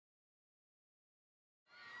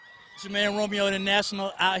It's your man Romeo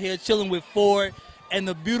International out here chilling with Ford and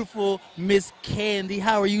the beautiful Miss Kandi.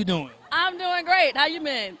 How are you doing? I'm doing great. How you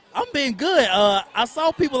been? I'm being good. I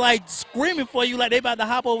saw people like screaming for you like they about to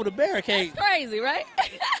hop over the barricade. That's crazy, right?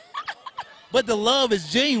 But the love is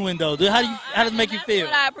genuine though. How does it make you feel?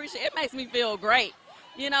 What I appreciate. It makes me feel great,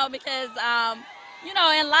 because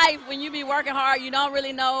in life when you be working hard, you don't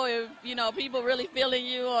really know if people really feeling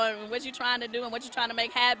you or what you're trying to do and what you're trying to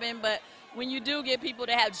make happen. But when you do get people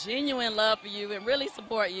to have genuine love for you and really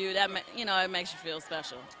support you, that it makes you feel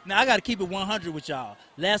special. Now I got to keep it 100 with y'all.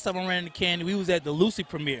 Last time I ran into Kandi, we was at the Lucy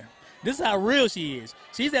premiere. This is how real she is.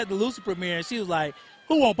 She's at the Lucy premiere and she was like,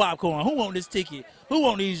 "Who want popcorn? Who want this ticket? Who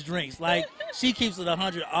want these drinks?" Like, she keeps it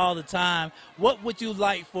 100 all the time. What would you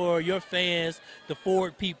like for your fans, the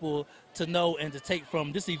Ford people, to know and to take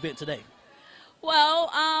from this event today? Well,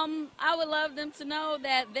 I would love them to know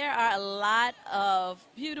that there are a lot of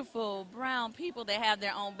beautiful brown people that have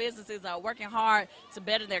their own businesses, are working hard to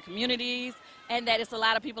better their communities, and that it's a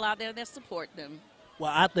lot of people out there that support them.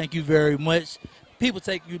 Well, I thank you very much. People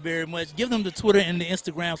thank you very much. Give them the Twitter and the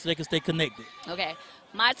Instagram so they can stay connected. Okay.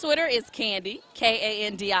 My Twitter is Kandi,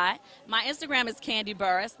 Kandi. My Instagram is Kandi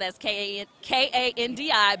Burruss. That's Kandi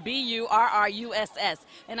Burruss.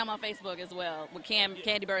 And I'm on Facebook as well with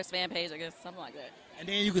Kandi Burruss fan page, I guess, something like that. And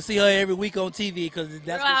then you can see her every week on TV because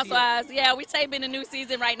that's Real what she Housewives. Yeah, we taping a new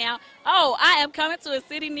season right now. Oh, I am coming to a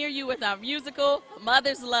city near you with our musical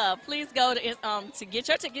Mother's Love. Please go to get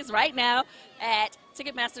your tickets right now at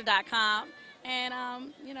Ticketmaster.com.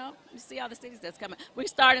 And, you see all the cities that's coming. We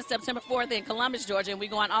start in September 4th in Columbus, Georgia, and we're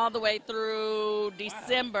going all the way through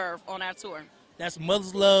December on our tour. That's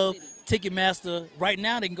Mother's Love, Ticketmaster. Right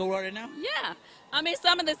now, they can go right now? Yeah. I mean,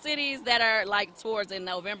 some of the cities that are like tours in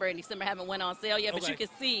November and December haven't went on sale yet, but you can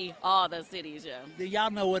see all the cities, yeah. Do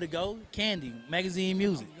y'all know where to go? Kandi, Magazine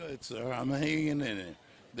Music. I'm good, sir. I'm hanging in it.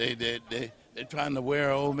 They're trying to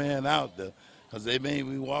wear old man out because they made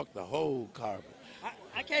me walk the whole carpet.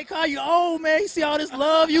 I can't call you old, man. You see all this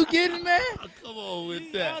love you getting, man? Come on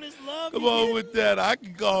with that. All this love Come on with that. I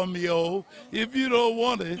can call me old if you don't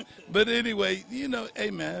want it. But anyway,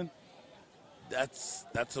 hey, man, that's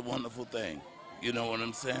a wonderful thing. You know what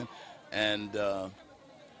I'm saying? And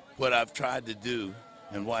what I've tried to do,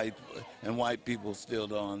 and white people still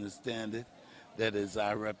don't understand it, that is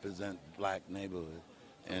I represent black neighborhood.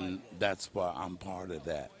 And that's why I'm part of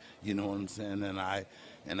that. You know what I'm saying? And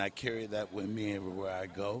I carry that with me everywhere I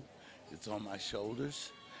go. It's on my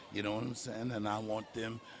shoulders. You know what I'm saying? And I want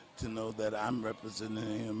them to know that I'm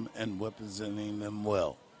representing them and representing them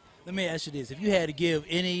well. Let me ask you this. If you had to give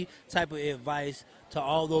any type of advice to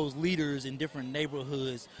all those leaders in different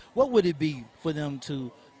neighborhoods, what would it be for them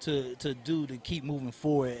to do to keep moving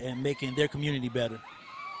forward and making their community better?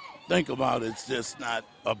 Think about it. It's just not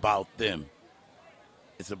about them.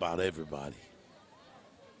 It's about everybody.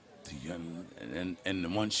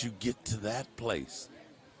 And once you get to that place,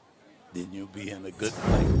 then you'll be in a good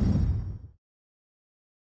place.